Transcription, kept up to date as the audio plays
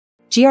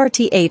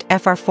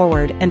GRT8-FR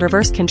Forward and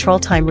Reverse Control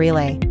Time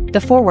Relay. The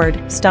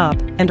forward,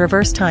 stop, and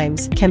reverse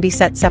times can be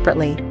set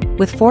separately,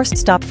 with forced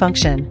stop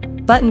function.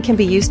 Button can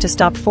be used to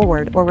stop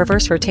forward or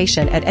reverse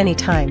rotation at any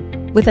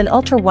time, with an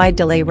ultra-wide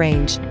delay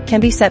range,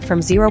 can be set from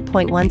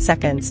 0.1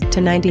 seconds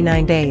to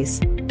 99 days.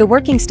 The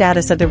working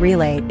status of the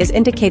relay is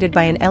indicated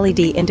by an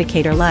LED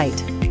indicator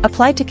light,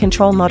 applied to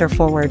control motor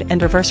forward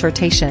and reverse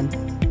rotation.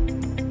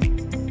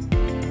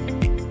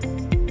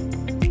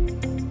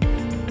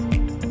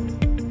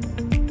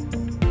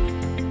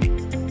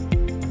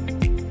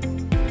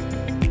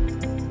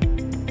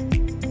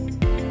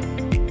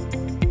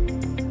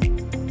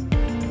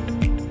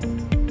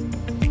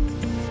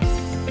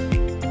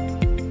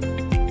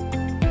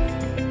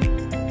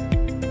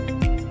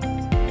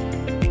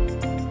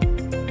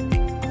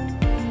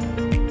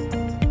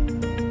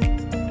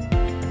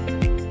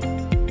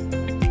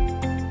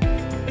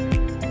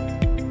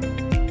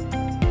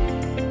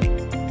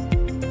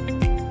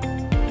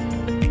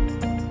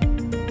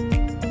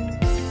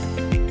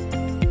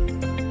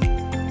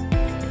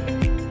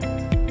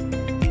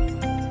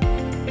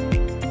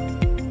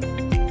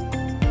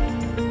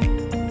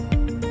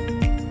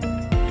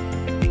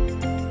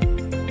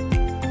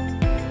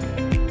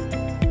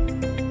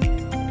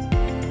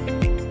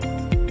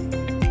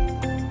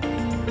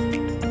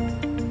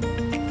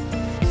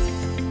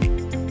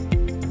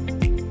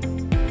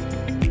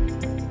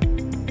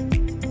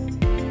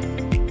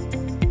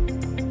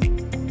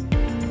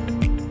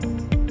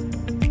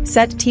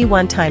 Set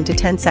T1 time to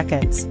 10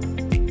 seconds.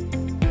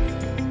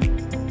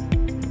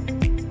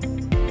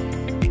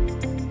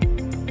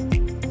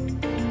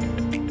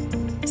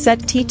 Set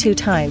T2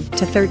 time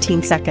to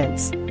 13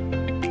 seconds.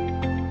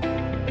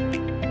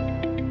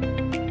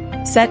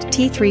 Set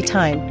T3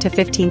 time to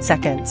 15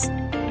 seconds.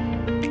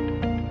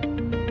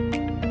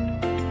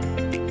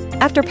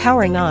 After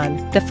powering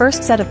on, the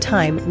first set of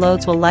time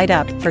loads will light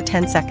up for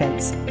 10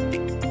 seconds.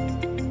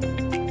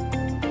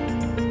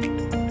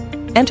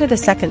 Enter the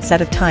second set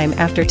of time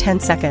after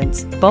 10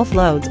 seconds, both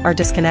loads are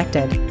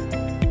disconnected.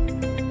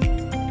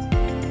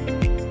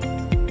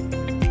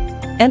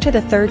 Enter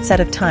the third set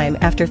of time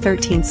after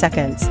 13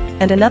 seconds,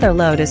 and another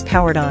load is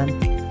powered on.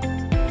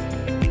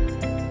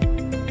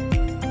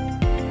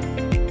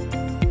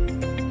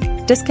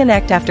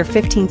 Disconnect after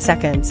 15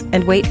 seconds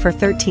and wait for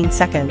 13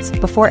 seconds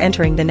before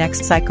entering the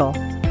next cycle.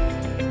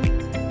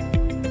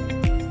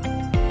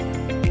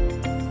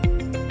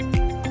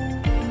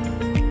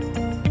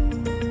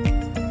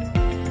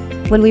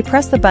 When we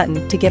press the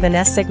button to give an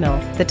S signal,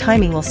 the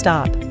timing will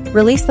stop.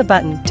 Release the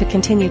button to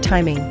continue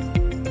timing.